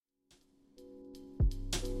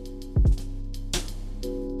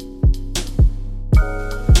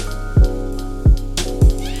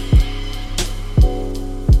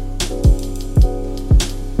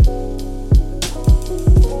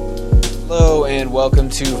and welcome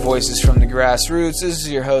to Voices from the Grassroots. This is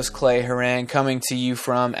your host, Clay Horan, coming to you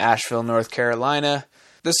from Asheville, North Carolina.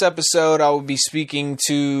 This episode, I will be speaking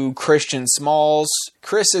to Christian Smalls.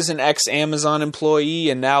 Chris is an ex-Amazon employee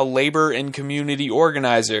and now labor and community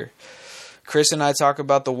organizer. Chris and I talk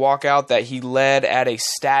about the walkout that he led at a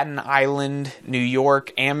Staten Island, New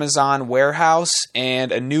York Amazon warehouse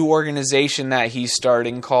and a new organization that he's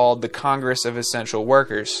starting called the Congress of Essential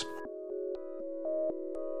Workers.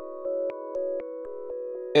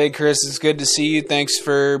 Hey Chris, it's good to see you. Thanks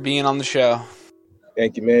for being on the show.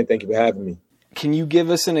 Thank you, man. Thank you for having me. Can you give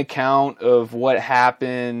us an account of what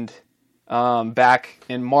happened back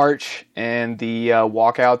in March and the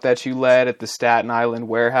walkout that you led at the Staten Island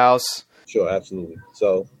warehouse? Sure, absolutely.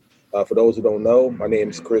 So, for those who don't know, my name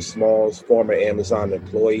is Chris Smalls, former Amazon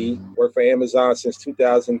employee. Worked for Amazon since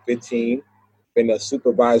 2015. Been a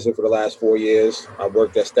supervisor for the last 4 years. I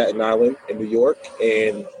worked at Staten Island in New York,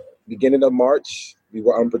 and beginning of March, we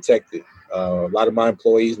were unprotected. A lot of my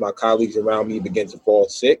employees, my colleagues around me began to fall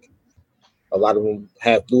sick. A lot of them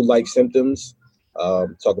have flu-like symptoms,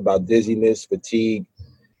 talk about dizziness, fatigue.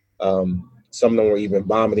 Some of them were even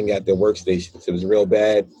vomiting at their workstations. It was real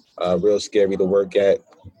bad, real scary to work at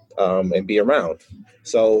and be around.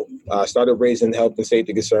 So I started raising health and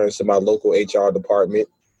safety concerns to my local HR department,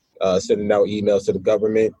 sending out emails to the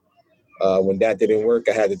government. When that didn't work,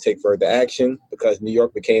 I had to take further action because New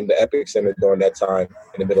York became the epicenter during that time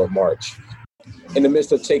in the middle of March. In the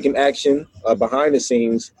midst of taking action behind the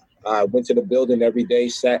scenes, I went to the building every day,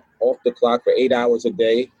 sat off the clock for 8 hours a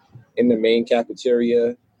day in the main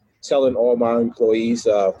cafeteria, telling all my employees,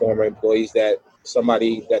 former employees, that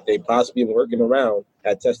somebody that they possibly been working around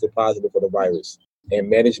had tested positive for the virus. And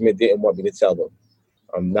management didn't want me to tell them,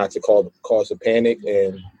 not to cause a panic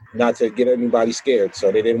and not to get anybody scared.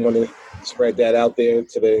 So they didn't want to spread that out there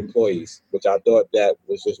to the employees, which I thought that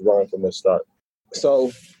was just wrong from the start.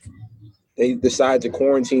 So they decided to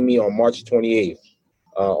quarantine me on March 28th.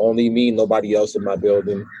 Only me, nobody else in my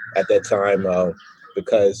building at that time,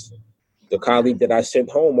 because the colleague that I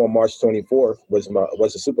sent home on March 24th was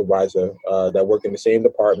a supervisor that worked in the same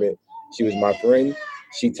department. She was my friend.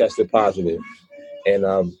 She tested positive. And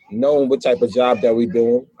knowing what type of job that we're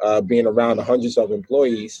doing, being around the hundreds of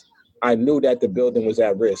employees, I knew that the building was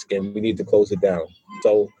at risk and we need to close it down.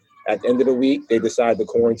 So at the end of the week, they decided to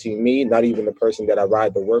quarantine me, not even the person that I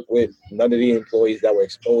ride to work with, none of the employees that were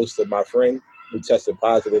exposed to my friend who tested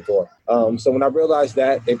positive for. So when I realized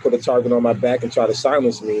that, they put a target on my back and tried to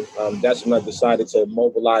silence me. That's when I decided to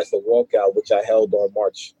mobilize the walkout, which I held on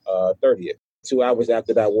March 30th. 2 hours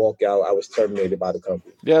after that walkout, I was terminated by the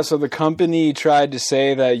company. Yeah, so the company tried to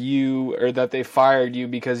say that they fired you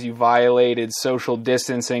because you violated social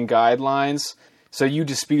distancing guidelines. So you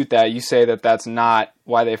dispute that. You say that that's not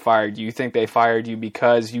why they fired you. You think they fired you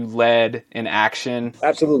because you led an action?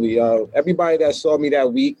 Absolutely. Everybody that saw me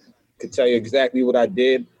that week could tell you exactly what I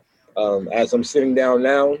did. As I'm sitting down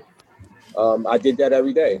now, I did that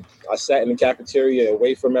every day. I sat in the cafeteria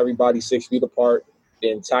away from everybody, 6 feet apart, the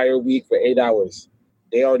entire week for 8 hours.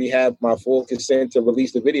 They already have my full consent to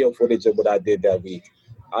release the video footage of what I did that week.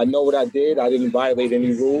 I know what I did. I didn't violate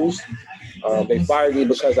any rules. They fired me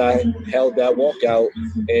because I held that walkout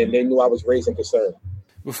and they knew I was raising concern.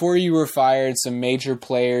 Before you were fired, some major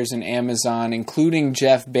players in Amazon, including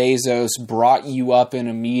Jeff Bezos, brought you up in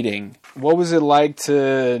a meeting. What was it like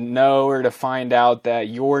to know or to find out that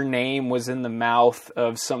your name was in the mouth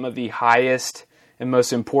of some of the highest and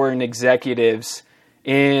most important executives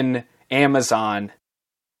in Amazon?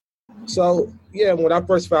 So, yeah, when I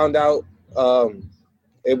first found out,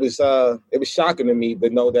 it was shocking to me to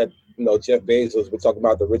know that, Jeff Bezos, we're talking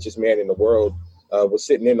about the richest man in the world, was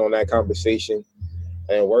sitting in on that conversation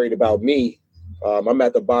and worried about me. I'm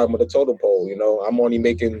at the bottom of the totem pole. I'm only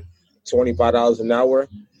making $25 an hour,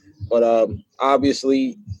 but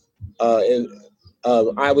obviously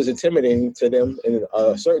I was intimidating to them in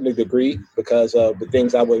a certain degree because of the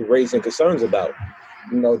things I was raising concerns about.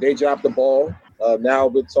 They dropped the ball. Now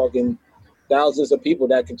we're talking thousands of people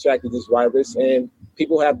that contracted this virus, and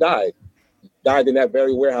people have died in that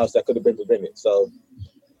very warehouse that could have been prevented. So,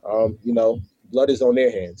 blood is on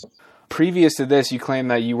their hands. Previous to this, you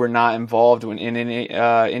claimed that you were not involved in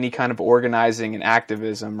any kind of organizing and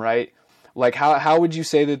activism, right? Like, how would you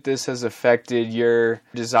say that this has affected your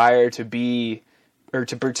desire to be or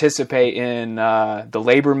to participate in the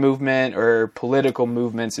labor movement or political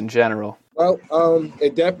movements in general? Well,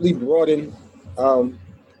 it definitely broadened,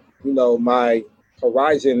 my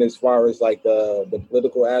horizon as far as like the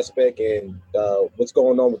political aspect and what's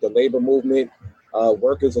going on with the labor movement,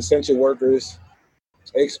 workers, essential workers.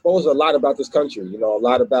 It exposed a lot about this country, a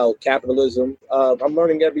lot about capitalism. I'm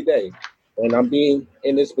learning every day. and I'm being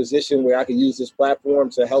in this position where I can use this platform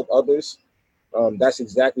to help others. That's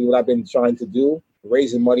exactly what I've been trying to do,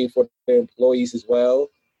 raising money for the employees as well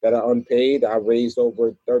that are unpaid. I raised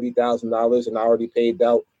over $30,000 and I already paid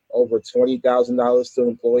out over $20,000 to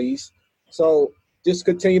employees. So just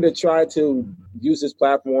continue to try to use this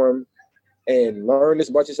platform and learn as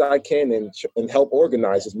much as I can and help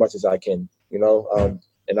organize as much as I can,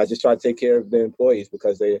 and I just try to take care of the employees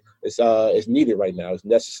because it's needed right now. It's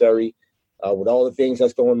necessary with all the things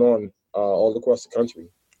that's going on all across the country.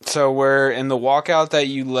 So were in the walkout that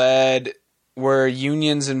you led, were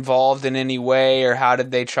unions involved in any way, or how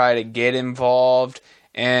did they try to get involved?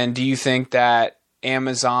 And do you think that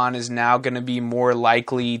Amazon is now going to be more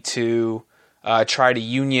likely to try to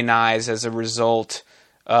unionize as a result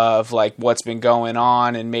of like what's been going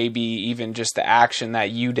on and maybe even just the action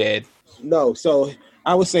that you did? No. So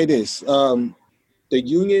I would say this. The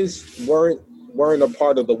unions weren't a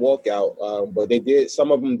part of the walkout, but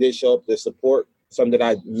some of them did show up to support some that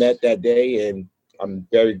I met that day, and I'm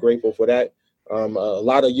very grateful for that. A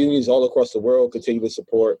lot of unions all across the world continue to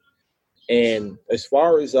support. And as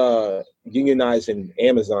far as unionizing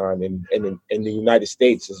Amazon in the United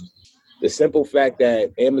States, is the simple fact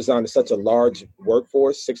that Amazon is such a large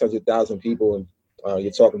workforce, 600,000 people, and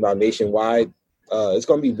you're talking about nationwide, it's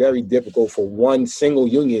going to be very difficult for one single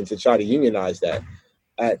union to try to unionize that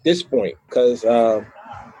at this point, because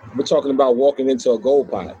we're talking about walking into a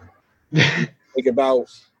gold pot. Think about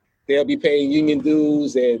they'll be paying union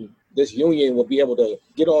dues, and this union will be able to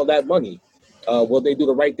get all that money. Will they do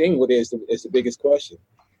the right thing with it is the biggest question.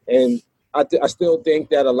 And I still think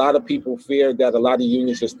that a lot of people fear that a lot of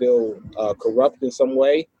unions are still corrupt in some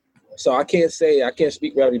way. So I can't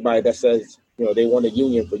speak for everybody that says, they want a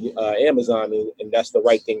union for Amazon and that's the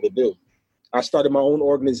right thing to do. I started my own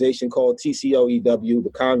organization called TCOEW,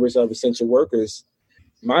 the Congress of Essential Workers.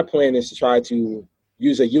 My plan is to try to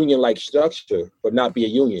use a union-like structure, but not be a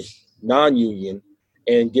union, non-union,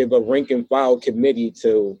 and give a rank and file committee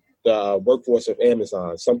to the workforce of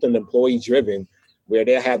Amazon, something employee-driven, where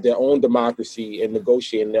they have their own democracy and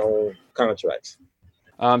negotiating their own contracts.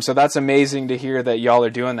 So that's amazing to hear that y'all are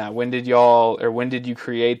doing that. When did you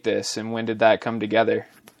create this, and when did that come together?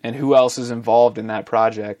 And who else is involved in that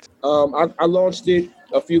project? I launched it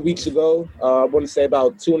a few weeks ago. I want to say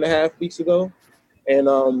about 2.5 weeks ago. And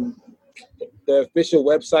the official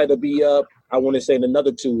website will be up, I want to say, in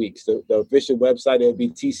another 2 weeks. The official website will be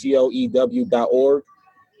tcoew.org.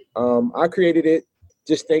 I created it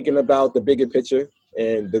just thinking about the bigger picture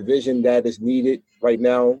and the vision that is needed right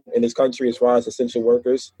now in this country as far as essential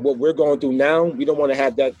workers. What we're going through now, we don't want to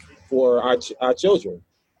have that for our children.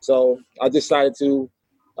 So I decided to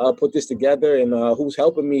put this together, and who's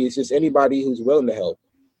helping me is just anybody who's willing to help.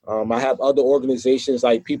 I have other organizations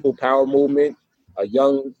like People Power Movement, a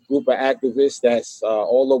young group of activists that's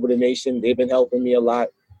all over the nation. They've been helping me a lot,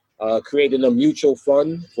 creating a mutual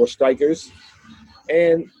fund for strikers,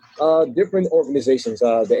 and different organizations,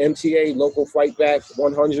 the MTA, Local Fight Back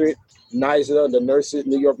 100, NYSA, the Nurses,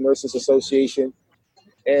 New York Nurses Association.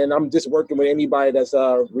 And I'm just working with anybody that's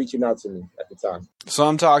reaching out to me at the time. So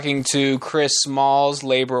I'm talking to Chris Smalls,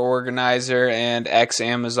 labor organizer and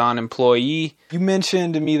ex-Amazon employee. You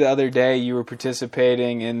mentioned to me the other day you were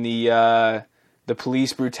participating in the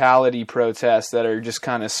police brutality protests that are just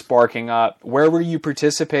kind of sparking up. Where were you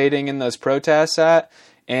participating in those protests at?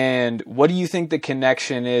 And what do you think the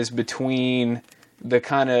connection is between the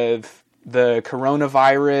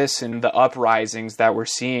coronavirus and the uprisings that we're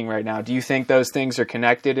seeing right now? Do you think those things are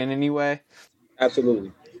connected in any way?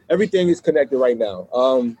 Absolutely. Everything is connected right now.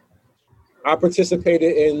 I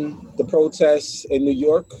participated in the protests in New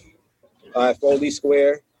York at Foley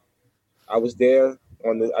Square. I was there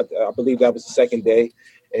I believe that was the second day.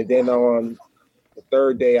 And then on the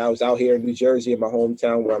third day, I was out here in New Jersey, in my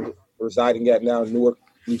hometown where I'm residing at now, in Newark,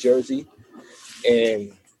 New Jersey.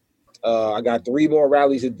 And I got 3 more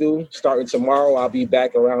rallies to do. Starting tomorrow, I'll be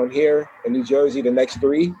back around here in New Jersey, the next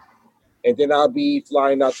 3. And then I'll be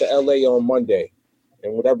flying out to LA on Monday.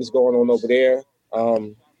 And whatever's going on over there,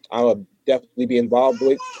 I'll definitely be involved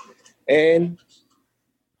with. And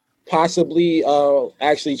possibly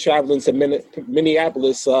actually traveling to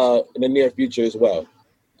Minneapolis in the near future as well.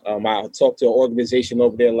 I talked to an organization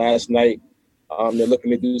over there last night. They're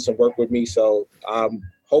looking to do some work with me. So I'm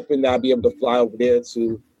hoping that I'll be able to fly over there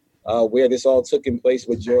to where this all took in place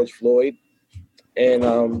with George Floyd and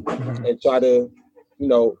try to,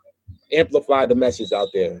 amplify the message out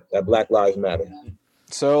there that Black Lives Matter.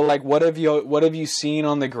 So, what have you seen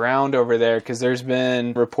on the ground over there? Because there's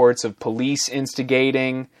been reports of police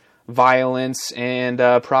instigating violence and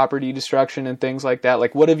property destruction and things like that?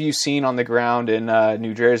 Like, what have you seen on the ground in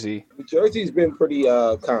New Jersey? New Jersey's been pretty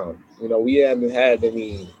calm. We haven't had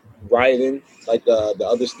any rioting like the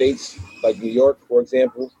other states, like New York, for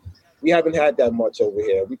example. We haven't had that much over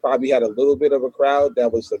here. We probably had a little bit of a crowd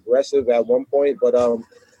that was aggressive at one point, but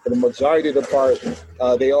for the majority of the part,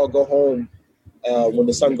 they all go home when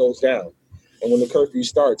the sun goes down. And when the curfew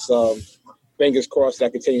starts, fingers crossed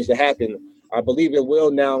that continues to happen. I believe it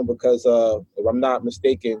will now because, if I'm not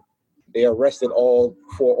mistaken, they arrested all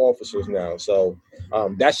 4 officers now. So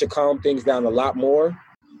that should calm things down a lot more.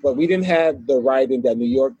 But we didn't have the rioting that New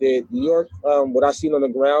York did. New York, what I've seen on the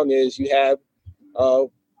ground is you have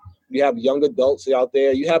young adults out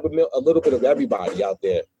there. You have a little bit of everybody out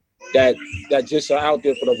there that just are out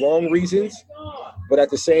there for the wrong reasons. But at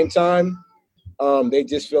the same time, they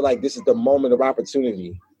just feel like this is the moment of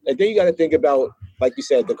opportunity. And then you got to think about, like you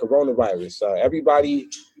said, the coronavirus.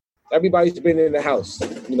 Everybody's been in the house,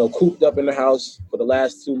 cooped up in the house for the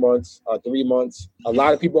last 2 months, 3 months. A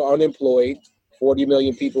lot of people are unemployed, 40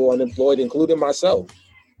 million people unemployed, including myself.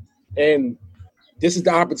 And this is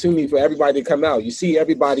the opportunity for everybody to come out. You see,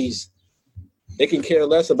 they can care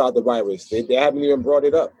less about the virus. They haven't even brought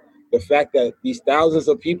it up. The fact that these thousands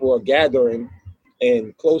of people are gathering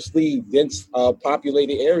in closely dense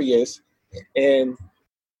populated areas, and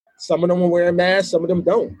some of them are wearing masks, some of them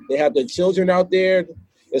don't. They have their children out there.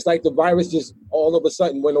 It's like the virus just all of a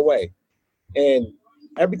sudden went away. And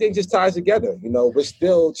everything just ties together. We're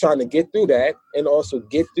still trying to get through that and also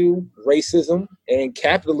get through racism and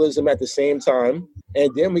capitalism at the same time.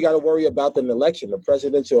 And then we got to worry about the election, the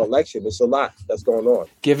presidential election. It's a lot that's going on.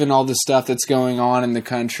 Given all the stuff that's going on in the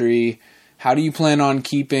country, how do you plan on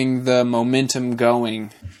keeping the momentum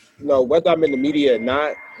going? Whether I'm in the media or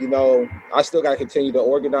not, I still got to continue to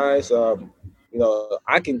organize.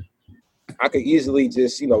 I can easily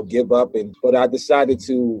just, give up, but I decided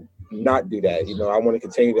to not do that. I want to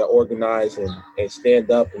continue to organize and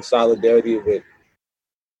stand up in solidarity with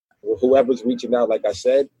whoever's reaching out, like I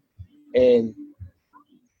said. And,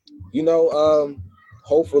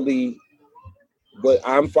 hopefully what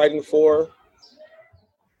I'm fighting for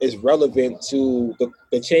is relevant to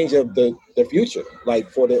the change of the future, like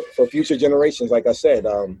for future generations. Like I said,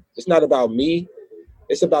 it's not about me.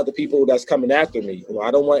 It's about the people that's coming after me. I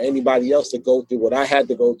don't want anybody else to go through what I had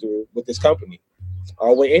to go through with this company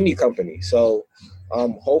or with any company. So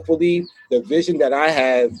hopefully the vision that I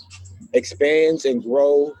have expands and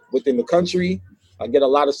grow within the country. I get a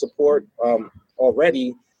lot of support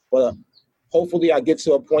already, but hopefully I get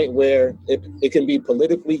to a point where it can be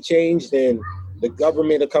politically changed and the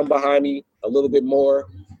government will come behind me a little bit more,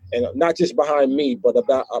 and not just behind me, but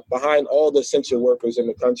behind all the essential workers in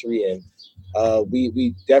the country. And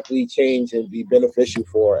we definitely change and be beneficial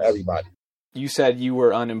for everybody. You said you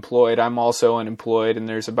were unemployed. I'm also unemployed, and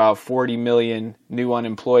there's about 40 million new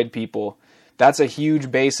unemployed people. That's a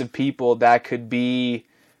huge base of people that could be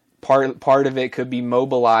part of it could be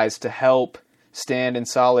mobilized to help stand in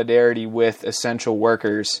solidarity with essential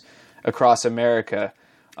workers across America.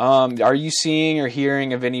 Are you seeing or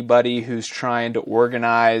hearing of anybody who's trying to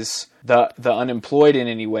organize the unemployed in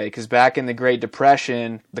any way? Because back in the Great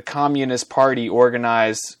Depression, the Communist Party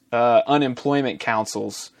organized unemployment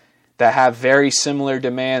councils that have very similar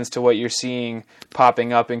demands to what you're seeing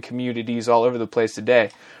popping up in communities all over the place today.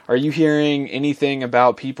 Are you hearing anything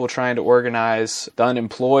about people trying to organize the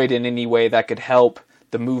unemployed in any way that could help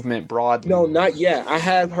the movement broadly? No, not yet. I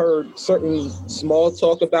have heard certain small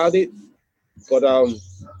talk about it, but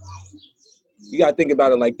you got to think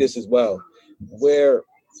about it like this as well. Where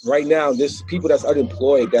right now, there's people that's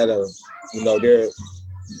unemployed that are,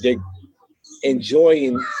 they're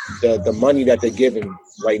enjoying the money that they're given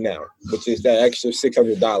right now, which is that extra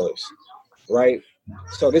 $600, right?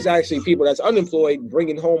 So there's actually people that's unemployed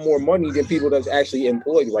bringing home more money than people that's actually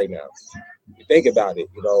employed right now. You think about it,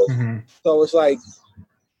 Mm-hmm. So it's like,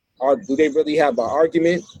 do they really have an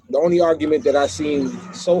argument? The only argument that I've seen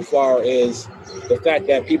so far is the fact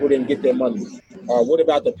that people didn't get their money. What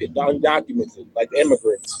about the undocumented, like the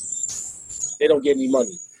immigrants? They don't get any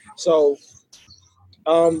money. So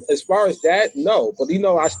as far as that, no. But,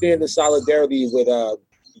 I stand in solidarity with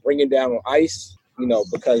bringing down ICE,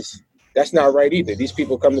 because that's not right either. These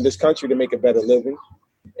people come to this country to make a better living.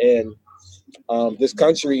 And this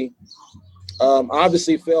country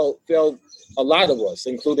obviously failed a lot of us,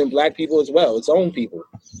 including Black people as well, its own people.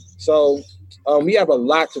 So we have a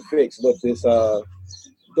lot to fix with this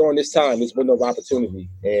during this time, this window of opportunity.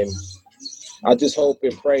 And I just hope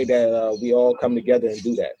and pray that we all come together and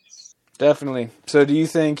do that. Definitely. So do you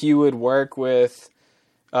think you would work with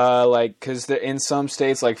Because in some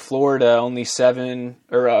states like Florida, only 7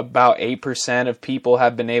 or about 8% of people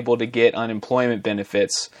have been able to get unemployment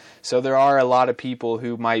benefits. So there are a lot of people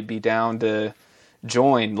who might be down to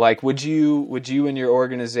join. Like, would you and your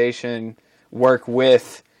organization work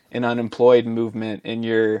with an unemployed movement in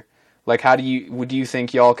your, like, would you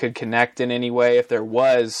think y'all could connect in any way if there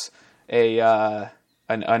was an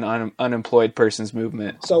unemployed person's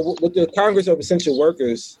movement? So with the Congress of Essential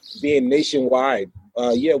Workers being nationwide,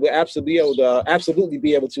 we'll absolutely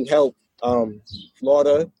be able to help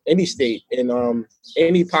Florida, any state, and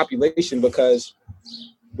any population, because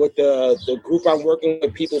with the group I'm working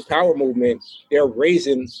with, People Power Movement, they're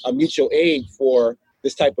raising a mutual aid for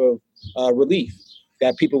this type of relief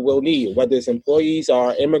that people will need, whether it's employees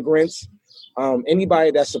or immigrants.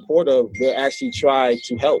 Anybody that's supportive will actually try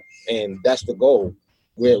to help, and that's the goal.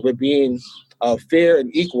 We're being fair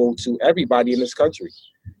and equal to everybody in this country.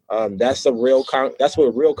 That's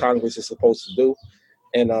what real Congress is supposed to do,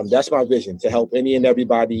 and that's my vision, to help any and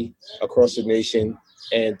everybody across the nation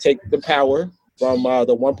and take the power from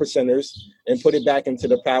the one percenters and put it back into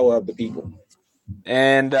the power of the people.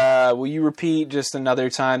 And will you repeat just another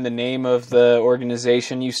time the name of the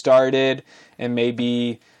organization you started, and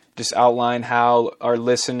maybe just outline how our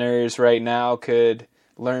listeners right now could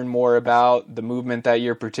learn more about the movement that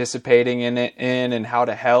you're participating in and how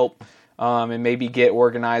to help, and maybe get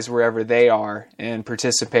organized wherever they are and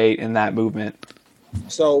participate in that movement?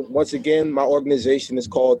 So once again, my organization is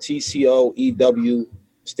called TCOEW,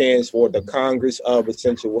 stands for the Congress of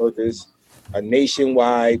Essential Workers, a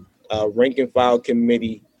nationwide rank and file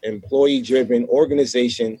committee, employee-driven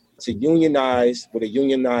organization to unionize with a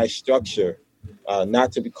unionized structure,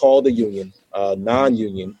 not to be called a union,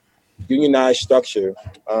 non-union, unionized structure,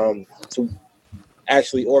 to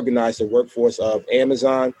actually organize the workforce of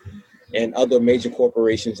Amazon and other major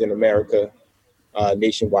corporations in America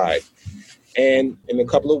nationwide. And in a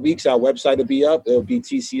couple of weeks, our website will be up. It'll be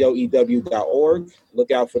tcoew.org.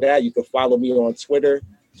 Look out for that. You can follow me on Twitter,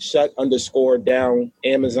 shut_down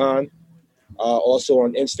Amazon. Also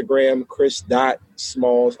on Instagram,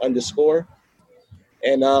 chris.smalls_.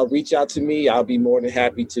 And reach out to me. I'll be more than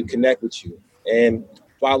happy to connect with you. And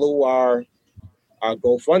follow our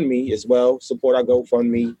GoFundMe as well. Support our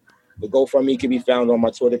GoFundMe. The GoFundMe can be found on my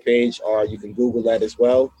Twitter page, or you can Google that as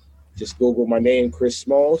well. Just Google my name, Chris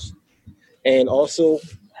Smalls. And also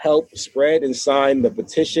help spread and sign the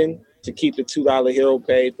petition to keep the $2 hero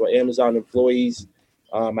pay for Amazon employees.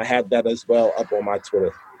 I have that as well up on my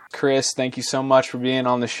Twitter. Chris, thank you so much for being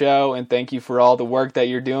on the show, and thank you for all the work that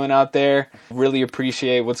you're doing out there. Really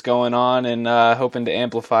appreciate what's going on, and hoping to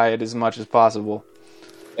amplify it as much as possible.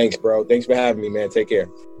 Thanks, bro. Thanks for having me, man. Take care.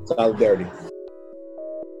 Solidarity.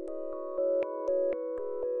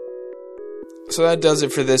 So that does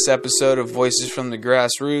it for this episode of Voices from the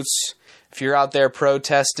Grassroots. If you're out there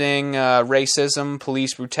protesting racism,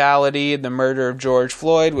 police brutality, the murder of George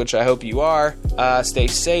Floyd, which I hope you are, stay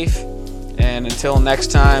safe. And until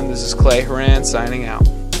next time, this is Clay Horan signing out.